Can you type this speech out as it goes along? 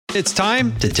It's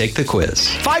time to take the quiz.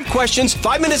 5 questions,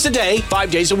 5 minutes a day,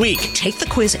 5 days a week. Take the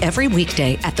quiz every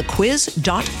weekday at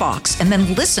thequiz.fox and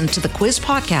then listen to the quiz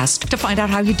podcast to find out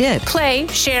how you did. Play,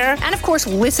 share, and of course,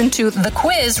 listen to the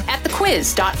quiz at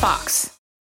thequiz.fox.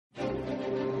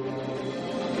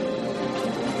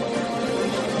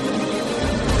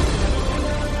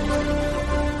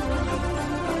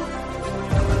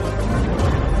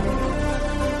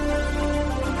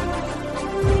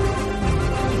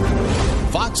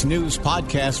 Fox News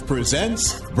Podcast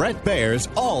presents Bret Baier's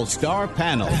All-Star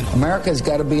Panel. America's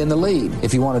got to be in the lead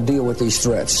if you want to deal with these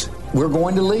threats. We're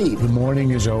going to lead. The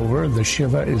mourning is over. The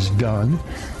Shiva is done.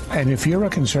 And if you're a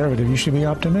conservative, you should be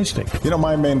optimistic. You know,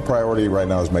 my main priority right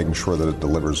now is making sure that it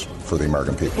delivers for the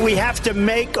American people. We have to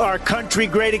make our country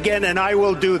great again, and I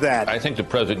will do that. I think the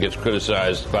president gets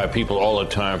criticized by people all the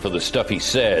time for the stuff he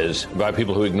says, by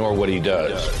people who ignore what he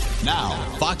does. Now,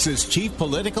 Fox's chief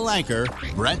political anchor,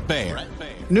 Bret Baier.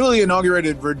 Newly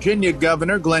inaugurated Virginia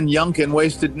Governor Glenn Youngkin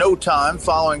wasted no time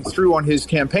following through on his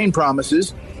campaign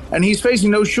promises, and he's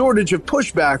facing no shortage of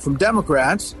pushback from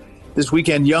Democrats. This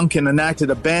weekend, Youngkin enacted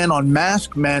a ban on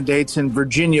mask mandates in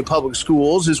Virginia public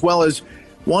schools, as well as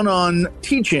one on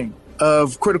teaching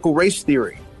of critical race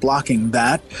theory. Blocking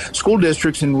that, school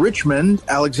districts in Richmond,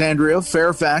 Alexandria,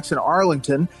 Fairfax, and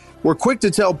Arlington were quick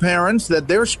to tell parents that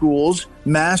their schools'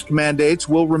 mask mandates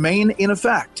will remain in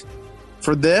effect.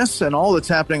 For this and all that's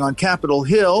happening on Capitol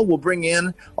Hill, we'll bring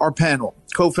in our panel.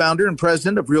 Co-founder and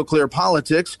president of Real Clear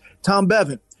Politics, Tom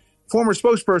Bevan. Former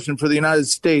spokesperson for the United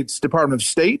States Department of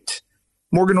State,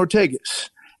 Morgan Ortagus,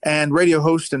 and radio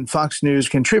host and Fox News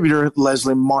contributor,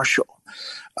 Leslie Marshall.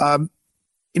 Tom,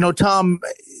 Glenn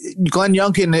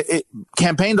Youngkin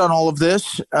campaigned on all of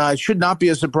this. It should not be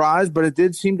a surprise, but it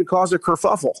did seem to cause a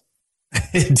kerfuffle.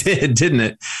 It did, didn't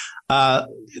it?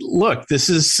 Look, this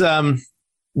is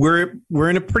we're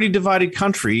in a pretty divided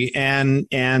country, and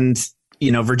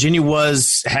Virginia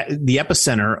was the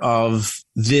epicenter of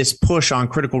this push on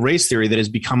critical race theory that has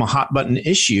become a hot button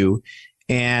issue.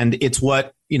 And it's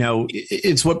what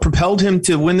propelled him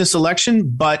to win this election.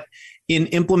 But in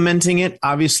implementing it,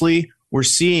 obviously, we're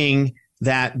seeing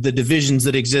that the divisions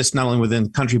that exist not only within the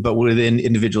country, but within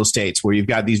individual states, where you've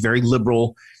got these very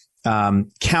liberal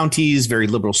counties, very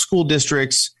liberal school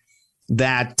districts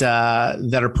that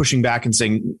are pushing back and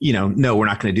saying, no, we're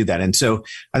not going to do that. And so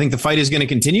I think the fight is going to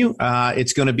continue.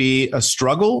 It's going to be a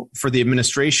struggle for the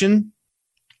administration,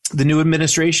 the new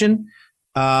administration,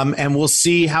 and we'll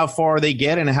see how far they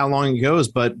get and how long it goes.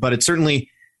 But it's certainly,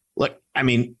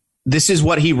 this is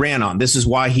what he ran on. This is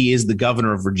why he is the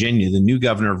governor of Virginia, the new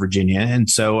governor of Virginia. And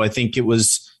so I think it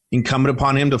was incumbent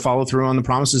upon him to follow through on the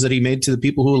promises that he made to the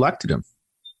people who elected him.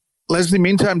 Leslie,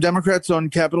 meantime, Democrats on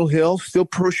Capitol Hill still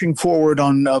pushing forward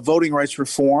on voting rights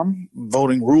reform,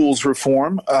 voting rules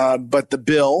reform, but the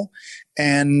bill,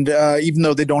 and even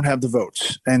though they don't have the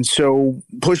votes. And so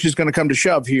push is going to come to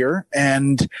shove here,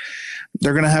 and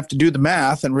they're going to have to do the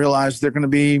math and realize they're going to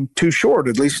be too short,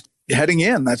 at least heading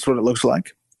in. That's what it looks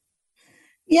like.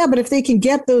 Yeah, but if they can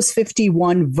get those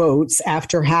 51 votes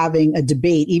after having a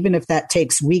debate, even if that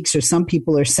takes weeks or some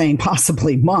people are saying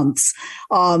possibly months,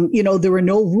 there are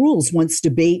no rules once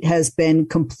debate has been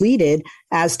completed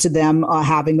as to them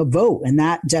having a vote. And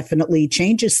that definitely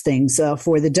changes things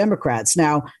for the Democrats.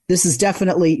 Now, this is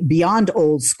definitely beyond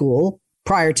old school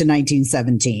prior to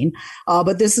 1917.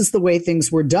 But this is the way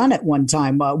things were done at one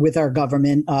time with our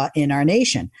government in our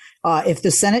nation. If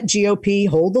the Senate GOP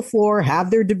hold the floor,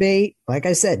 have their debate, like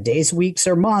I said, days, weeks,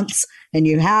 or months, and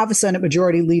you have Senate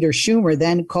Majority Leader Schumer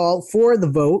then call for the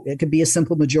vote, it could be a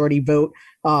simple majority vote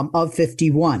of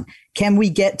 51. Can we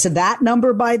get to that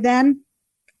number by then?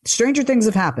 Stranger things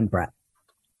have happened, Bret.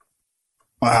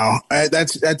 Wow,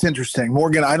 that's interesting.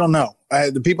 Morgan, I don't know.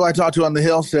 The people I talk to on the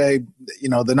Hill say,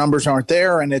 the numbers aren't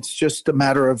there, and it's just a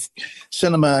matter of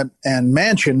Sinema and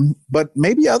Manchin, but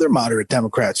maybe other moderate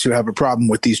Democrats who have a problem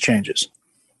with these changes.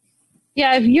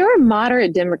 Yeah, if you're a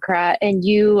moderate Democrat and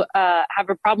you have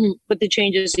a problem with the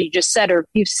changes that you just said, or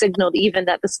you've signaled even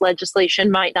that this legislation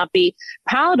might not be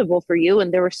palatable for you,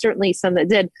 and there were certainly some that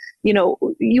did,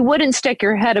 you wouldn't stick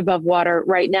your head above water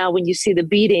right now when you see the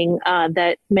beating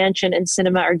that Manchin and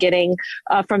Sinema are getting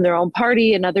from their own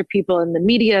party and other people in the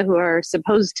media who are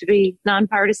supposed to be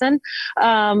nonpartisan.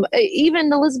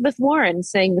 Even Elizabeth Warren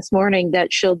saying this morning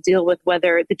that she'll deal with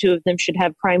whether the two of them should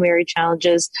have primary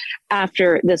challenges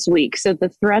after this week. So the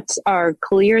threats are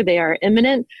clear. They are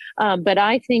imminent. But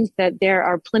I think that there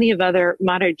are plenty of other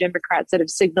moderate Democrats that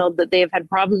have signaled that they have had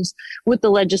problems with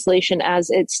the legislation as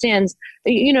it stands.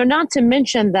 not to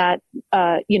mention that,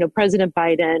 President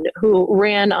Biden, who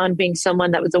ran on being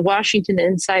someone that was a Washington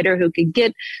insider who could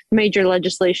get major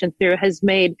legislation through, has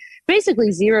made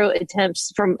basically zero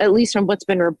attempts, at least from what's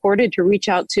been reported, to reach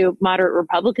out to moderate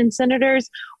Republican senators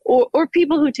or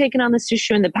people who've taken on this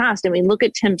issue in the past. I mean, look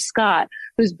at Tim Scott,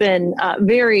 who's been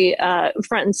very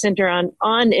front and center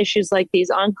on issues like these,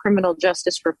 on criminal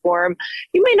justice reform.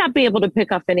 You may not be able to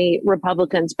pick up any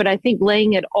Republicans, but I think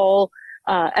laying it all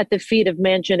at the feet of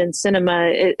Manchin and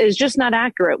Sinema is just not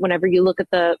accurate whenever you look at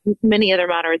the many other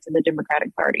moderates in the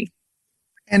Democratic Party.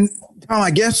 And Tom,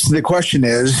 I guess the question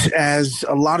is, as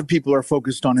a lot of people are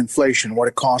focused on inflation, what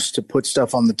it costs to put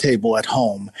stuff on the table at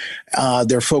home,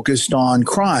 they're focused on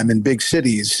crime in big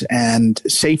cities and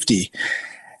safety.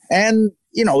 And,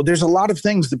 there's a lot of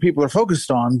things that people are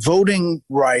focused on. Voting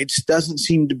rights doesn't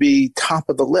seem to be top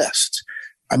of the list.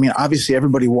 I mean, obviously,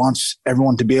 everybody wants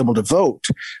everyone to be able to vote,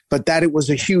 but that it was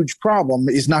a huge problem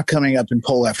is not coming up in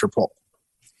poll after poll.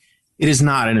 It is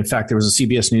not. And in fact, there was a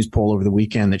CBS News poll over the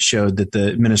weekend that showed that the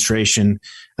administration,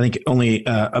 I think only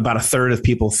about a third of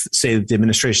people say that the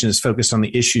administration is focused on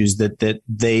the issues that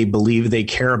they believe they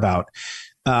care about.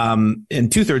 And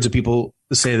 2/3 of people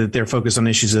say that they're focused on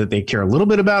issues that they care a little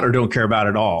bit about or don't care about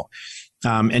at all.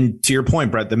 And to your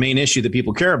point, Brett, the main issue that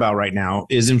people care about right now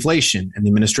is inflation. And the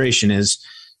administration is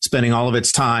spending all of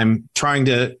its time trying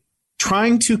to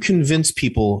convince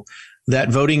people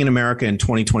that voting in America in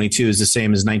 2022 is the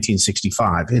same as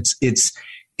 1965.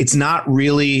 It's not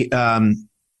really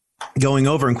going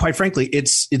over, and quite frankly,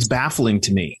 it's baffling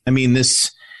to me. I mean,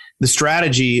 the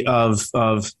strategy of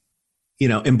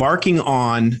embarking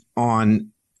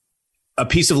on a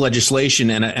piece of legislation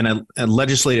and a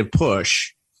legislative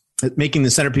push, making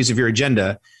the centerpiece of your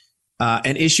agenda,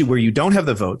 an issue where you don't have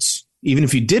the votes. Even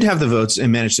if you did have the votes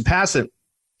and managed to pass it,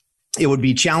 it would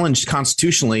be challenged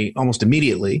constitutionally almost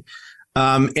immediately.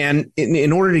 And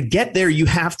in order to get there, you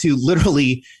have to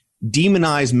literally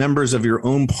demonize members of your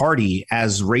own party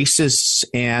as racists.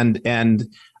 And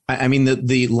I mean,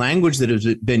 the language that has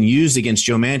been used against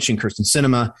Joe Manchin, Kyrsten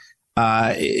Sinema,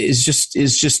 is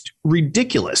just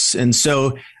ridiculous. And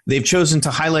so they've chosen to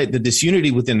highlight the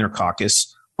disunity within their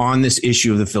caucus on this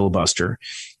issue of the filibuster.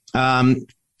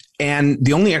 And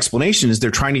the only explanation is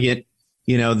they're trying to get,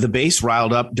 the base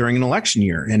riled up during an election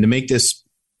year and to make this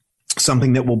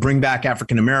something that will bring back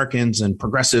African Americans and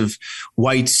progressive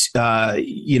whites,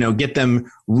 get them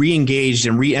re-engaged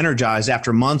and re-energized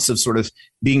after months of sort of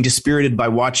being dispirited by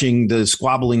watching the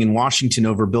squabbling in Washington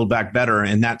over Build Back Better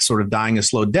and that sort of dying a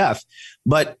slow death.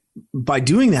 But by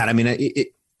doing that, I mean,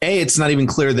 it's not even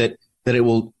clear that it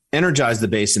will energize the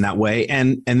base in that way.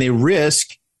 And they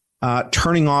risk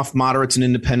turning off moderates and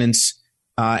independents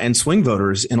and swing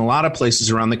voters in a lot of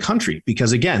places around the country,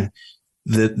 because, again,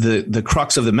 the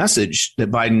crux of the message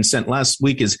that Biden sent last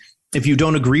week is, if you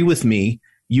don't agree with me,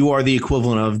 you are the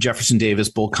equivalent of Jefferson Davis,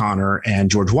 Bull Connor,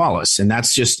 and George Wallace. And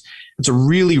it's a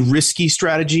really risky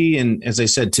strategy. And as I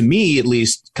said, to me, at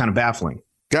least, kind of baffling.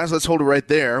 Guys, let's hold it right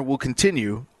there. We'll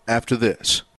continue after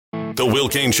this. The Will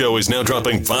Cain Show is now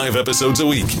dropping 5 episodes a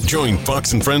week. Join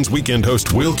Fox and Friends weekend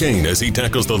host Will Cain as he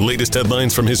tackles the latest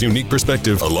headlines from his unique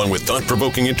perspective, along with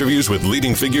thought-provoking interviews with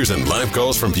leading figures and live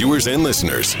calls from viewers and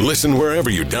listeners. Listen wherever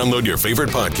you download your favorite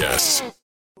podcasts.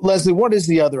 Leslie, what is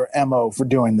the other MO for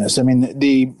doing this? I mean,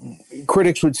 the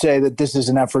critics would say that this is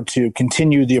an effort to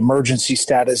continue the emergency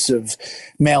status of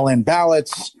mail-in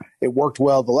ballots. It worked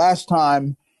well the last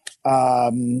time.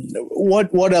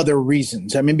 What other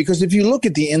reasons? I mean, because if you look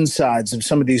at the insides of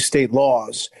some of these state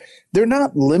laws, they're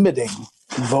not limiting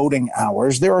voting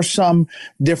hours. There are some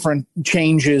different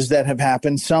changes that have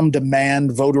happened. Some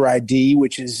demand voter ID,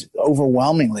 which is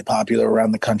overwhelmingly popular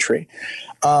around the country.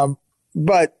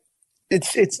 But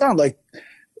it's not like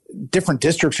different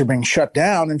districts are being shut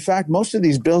down. In fact, most of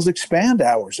these bills expand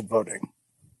hours of voting.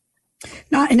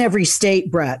 Not in every state,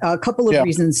 Brett. A couple of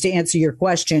reasons to answer your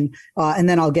question, and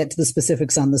then I'll get to the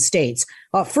specifics on the states.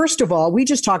 First of all, we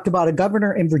just talked about a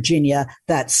governor in Virginia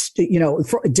that's,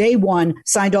 day one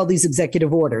signed all these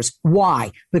executive orders.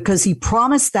 Why? Because he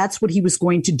promised that's what he was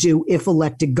going to do if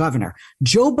elected governor.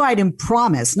 Joe Biden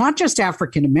promised not just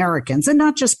African Americans and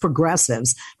not just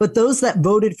progressives, but those that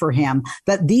voted for him,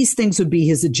 that these things would be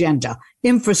his agenda.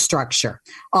 Infrastructure,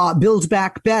 Build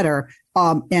Back Better,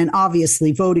 and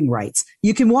obviously voting rights.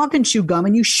 You can walk and chew gum,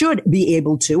 and you should be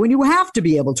able to, and you have to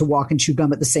be able to walk and chew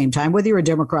gum at the same time, whether you're a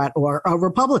Democrat or a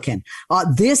Republican.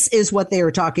 This is what they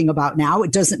are talking about now.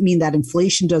 It doesn't mean that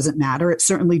inflation doesn't matter. It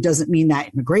certainly doesn't mean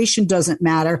that immigration doesn't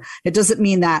matter. It doesn't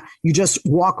mean that you just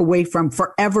walk away from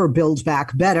forever Build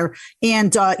Back Better.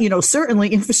 And, certainly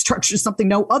infrastructure is something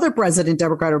no other president,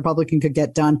 Democrat or Republican, could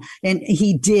get done. And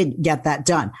he did get that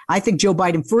done. I think Joe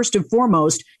Biden, first and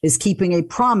foremost, is keeping a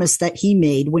promise that he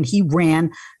made when he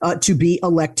ran to be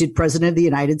elected president of the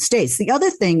United States. The other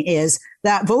thing is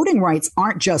that voting rights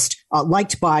aren't just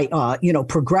liked by,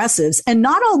 progressives, and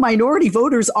not all minority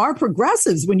voters are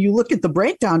progressives. When you look at the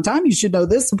breakdown, Tom, you should know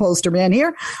this, the poster man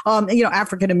here,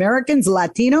 African Americans,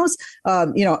 Latinos,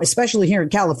 especially here in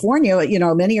California,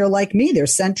 many are like me. They're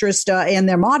centrist and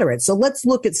they're moderate. So let's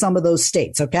look at some of those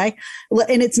states. OK,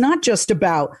 and it's not just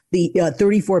about the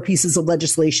 34 pieces of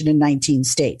legislation in 19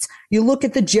 states. You look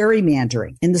at the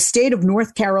gerrymandering in the state of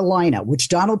North Carolina, which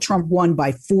Donald Trump won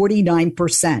by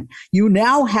 49%. You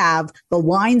now have the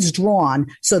lines drawn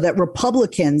so that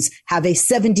Republicans have a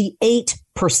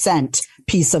 78%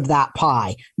 piece of that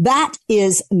pie. That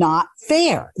is not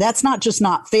fair. That's not just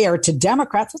not fair to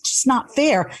Democrats. It's just not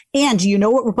fair. And you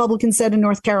know what Republicans said in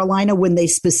North Carolina when they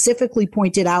specifically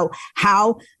pointed out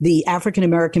how the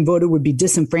African-American voter would be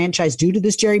disenfranchised due to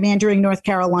this gerrymandering in North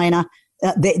Carolina?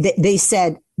 They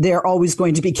said there are always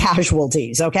going to be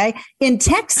casualties. OK, in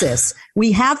Texas,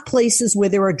 we have places where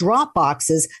there are drop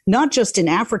boxes, not just in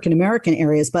African-American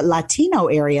areas, but Latino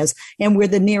areas, and where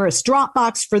the nearest drop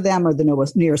box for them or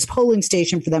the nearest polling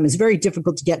station for them is very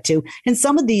difficult to get to. And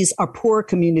some of these are poor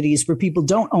communities where people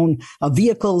don't own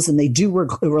vehicles and they do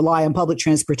rely on public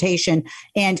transportation.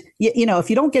 And, if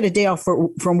you don't get a day off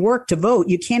from work to vote,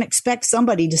 you can't expect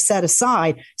somebody to set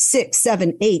aside 6,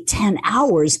 7, 8, 10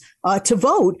 hours to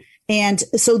vote. And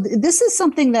so this is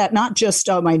something that not just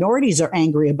minorities are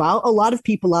angry about. A lot of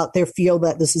people out there feel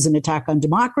that this is an attack on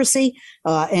democracy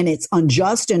and it's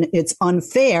unjust and it's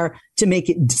unfair to make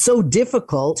it so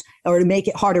difficult or to make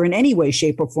it harder in any way,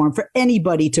 shape or form for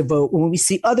anybody to vote. When we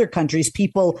see other countries,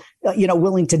 people,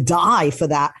 willing to die for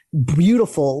that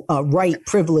beautiful right,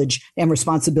 privilege and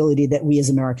responsibility that we as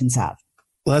Americans have.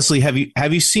 Leslie, have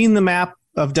you seen the map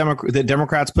of that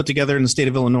Democrats put together in the state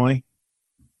of Illinois?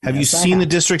 Have you seen the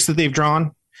districts that they've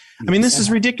drawn? I mean, this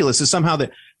is ridiculous. It's somehow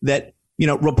that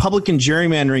Republican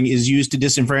gerrymandering is used to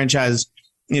disenfranchise,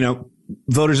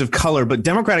 voters of color, but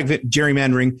Democratic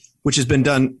gerrymandering, which has been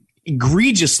done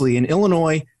egregiously in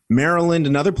Illinois, Maryland,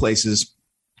 and other places,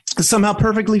 is somehow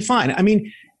perfectly fine. I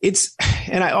mean, if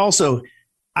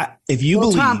you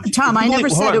believe, Tom, I never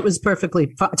said it was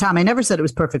perfectly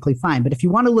fine. But if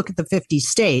you want to look at the 50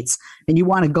 states and you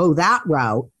want to go that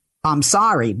route, I'm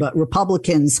sorry, but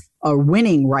Republicans are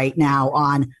winning right now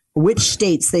on which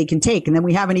states they can take. And then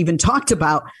we haven't even talked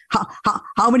about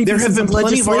how many there have been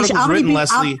plenty of articles written,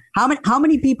 Leslie. How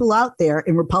many people out there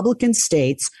in Republican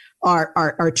states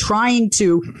are trying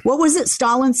to, what was it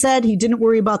Stalin said? He didn't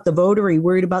worry about the voter. He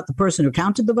worried about the person who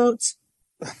counted the votes.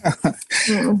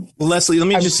 Well, Leslie, let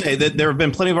me just say that there have been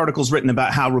plenty of articles written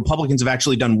about how Republicans have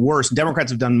actually done worse.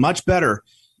 Democrats have done much better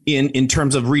in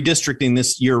terms of redistricting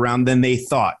this year round than they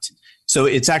thought. So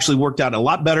it's actually worked out a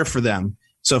lot better for them.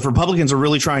 So if Republicans are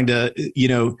really trying to,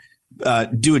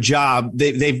 do a job,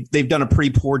 they've done a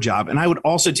pretty poor job. And I would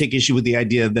also take issue with the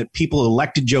idea that people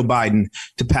elected Joe Biden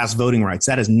to pass voting rights.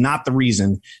 That is not the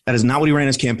reason. That is not what he ran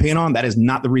his campaign on. That is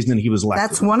not the reason that he was elected.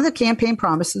 That's one of the campaign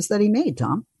promises that he made,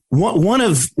 Tom. One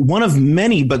of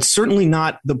many, but certainly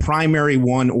not the primary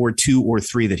one or two or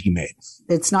three that he made.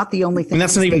 It's not the only thing. And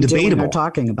that's not even debatable. They're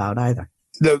talking about either.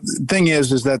 The thing is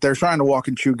that they're trying to walk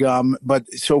and chew gum, but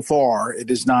so far it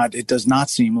does not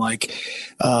seem like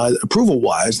approval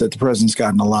wise that the president's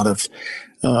gotten a lot of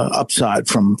upside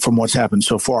from what's happened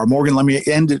so far. Morgan, let me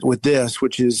end it with this,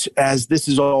 which is, as this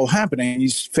is all happening,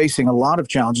 he's facing a lot of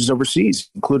challenges overseas,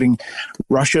 including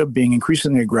Russia being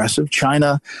increasingly aggressive,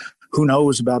 China, who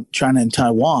knows about China and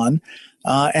Taiwan,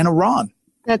 and Iran.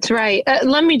 That's right.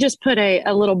 Let me just put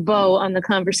a little bow on the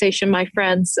conversation my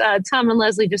friends Tom and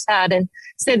Leslie just had and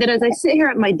say that as I sit here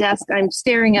at my desk, I'm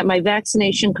staring at my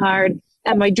vaccination card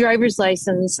and my driver's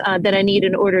license that I need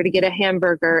in order to get a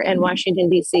hamburger in Washington,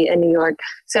 D.C. and New York.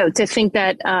 So to think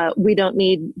that we don't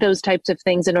need those types of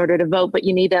things in order to vote, but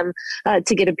you need them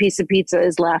to get a piece of pizza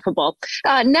is laughable.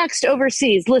 Next,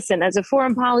 overseas. Listen, as a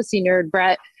foreign policy nerd,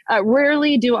 Brett,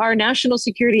 rarely do our national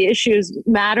security issues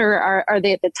matter. Are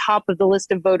they at the top of the list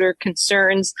of voter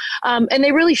concerns? And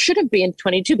they really shouldn't be in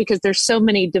 22 because there's so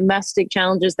many domestic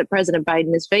challenges that President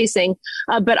Biden is facing.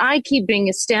 But I keep being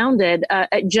astounded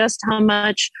at just how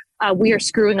much we are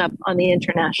screwing up on the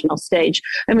international stage.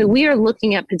 I mean, we are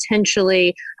looking at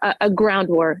potentially a ground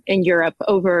war in Europe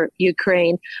over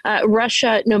Ukraine.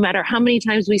 Russia, no matter how many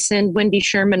times we send Wendy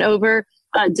Sherman over,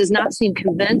 does not seem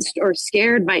convinced or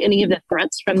scared by any of the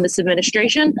threats from this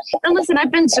administration. And listen,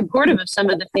 I've been supportive of some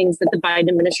of the things that the Biden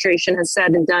administration has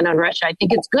said and done on Russia. I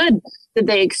think it's good that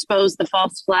they exposed the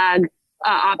false flag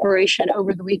operation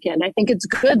over the weekend. I think it's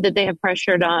good that they have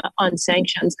pressured on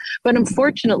sanctions. But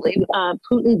unfortunately,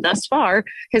 Putin thus far,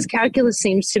 his calculus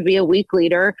seems to be a weak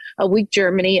leader, a weak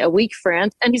Germany, a weak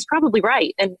France, and he's probably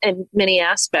right in many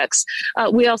aspects.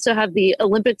 We also have the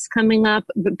Olympics coming up,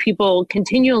 but people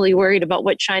continually worried about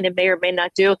what China may or may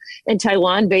not do in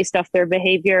Taiwan based off their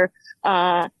behavior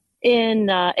in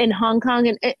Hong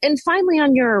Kong. And finally,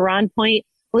 on your Iran point,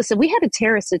 listen, we had a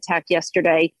terrorist attack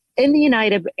yesterday in the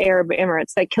United Arab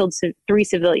Emirates that killed 3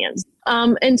 civilians.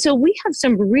 And so we have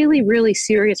some really, really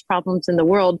serious problems in the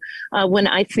world when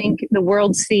I think the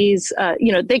world sees,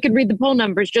 they could read the poll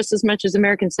numbers just as much as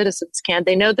American citizens can.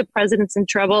 They know the president's in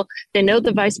trouble. They know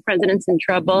the vice president's in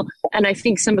trouble. And I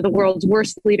think some of the world's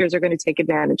worst leaders are going to take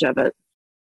advantage of it.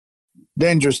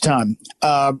 Dangerous time.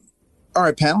 All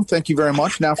right, panel, thank you very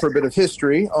much. Now for a bit of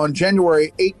history. On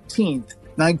January 18th,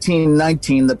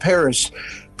 1919, the Paris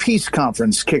Peace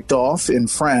Conference kicked off in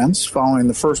France following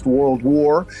the First World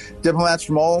War. Diplomats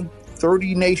from all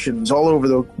 30 nations all over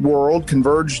the world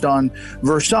converged on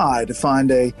Versailles to find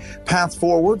a path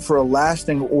forward for a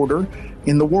lasting order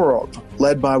in the world.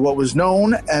 Led by what was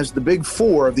known as the Big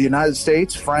Four of the United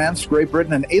States, France, Great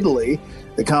Britain, and Italy,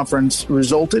 the conference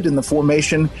resulted in the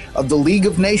formation of the League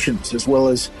of Nations, as well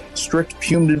as strict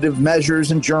punitive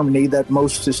measures in Germany that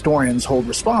most historians hold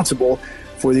responsible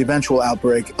for the eventual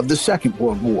outbreak of the Second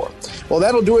World War. Well,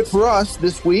 that'll do it for us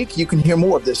this week. You can hear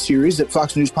more of this series at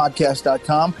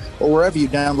foxnewspodcast.com or wherever you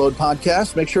download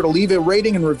podcasts. Make sure to leave a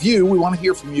rating and review. We want to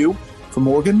hear from you. For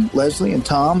Morgan, Leslie, and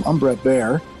Tom, I'm Brett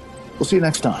Baer. We'll see you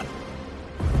next time.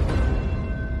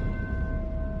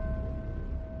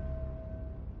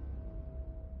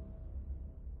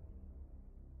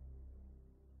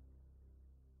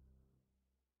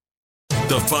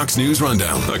 The Fox News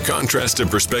Rundown, a contrast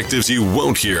of perspectives you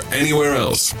won't hear anywhere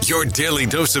else. Your daily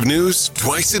dose of news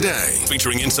twice a day,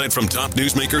 featuring insight from top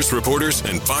newsmakers, reporters,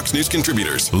 and Fox News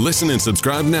contributors. Listen and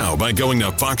subscribe now by going to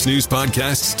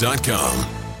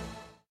foxnewspodcasts.com.